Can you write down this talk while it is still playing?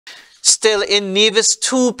Still in Nevis,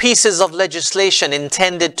 two pieces of legislation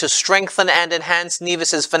intended to strengthen and enhance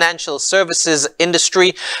Nevis's financial services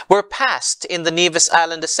industry were passed in the Nevis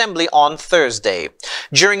Island Assembly on Thursday.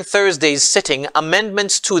 During Thursday's sitting,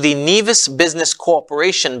 amendments to the Nevis Business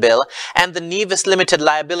Corporation Bill and the Nevis Limited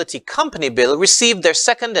Liability Company Bill received their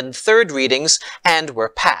second and third readings and were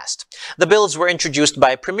passed. The bills were introduced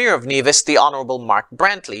by Premier of Nevis, the Honorable Mark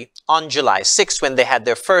Brantley, on July 6 when they had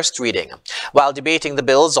their first reading. While debating the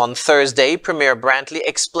bills on Thursday, Premier Brantley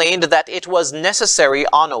explained that it was necessary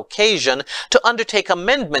on occasion to undertake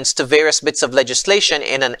amendments to various bits of legislation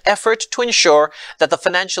in an effort to ensure that the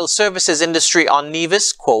financial services industry on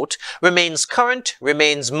Nevis, quote, remains current,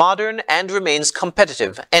 remains modern, and remains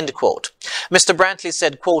competitive, end quote. Mr. Brantley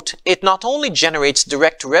said, quote, it not only generates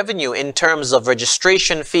direct revenue in terms of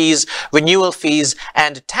registration fees, renewal fees,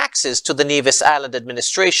 and taxes to the Nevis Island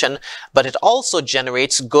administration, but it also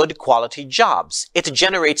generates good quality jobs. It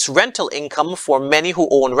generates rental income for many who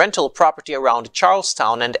own rental property around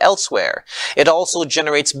Charlestown and elsewhere. It also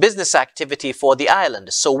generates business activity for the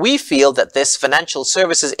island, so we feel that this financial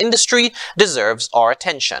services industry deserves our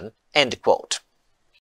attention, end quote.